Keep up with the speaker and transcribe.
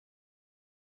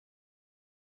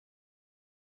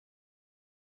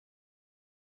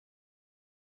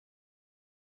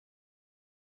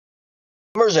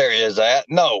Summers area is at?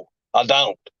 No, I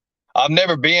don't. I've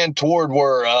never been toward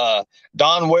where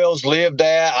Don Wells lived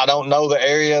at. I don't know the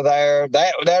area there.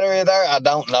 That area there, I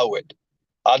don't know it.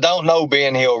 I don't know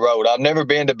Ben Hill Road. I've never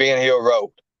been to Ben Hill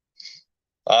Road.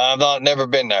 I've not never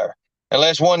been there.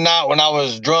 Unless one night when I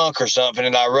was drunk or something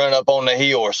and I run up on the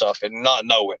hill or something, not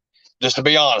knowing. Just to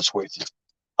be honest with you,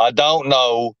 I don't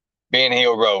know Ben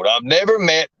Hill Road. I've never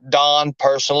met Don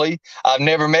personally. I've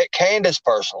never met Candace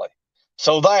personally.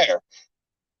 So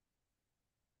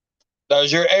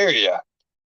there's your area.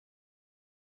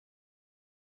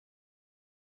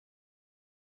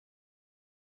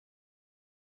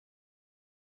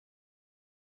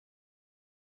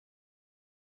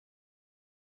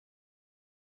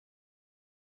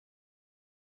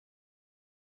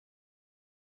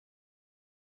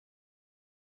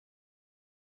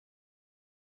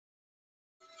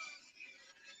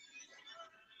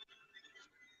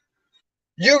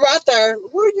 You're right there.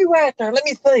 Where are you at there? Let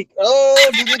me think.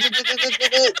 Oh,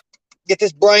 get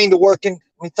this brain to working.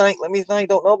 Let me think. Let me think.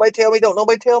 Don't nobody tell me. Don't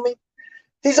nobody tell me.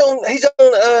 He's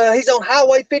on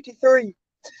Highway 53,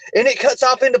 and it cuts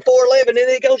off into 411, and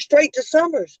it goes straight to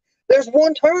Summers. There's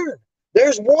one turn.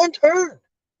 There's one turn.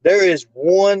 There is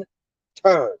one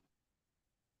turn.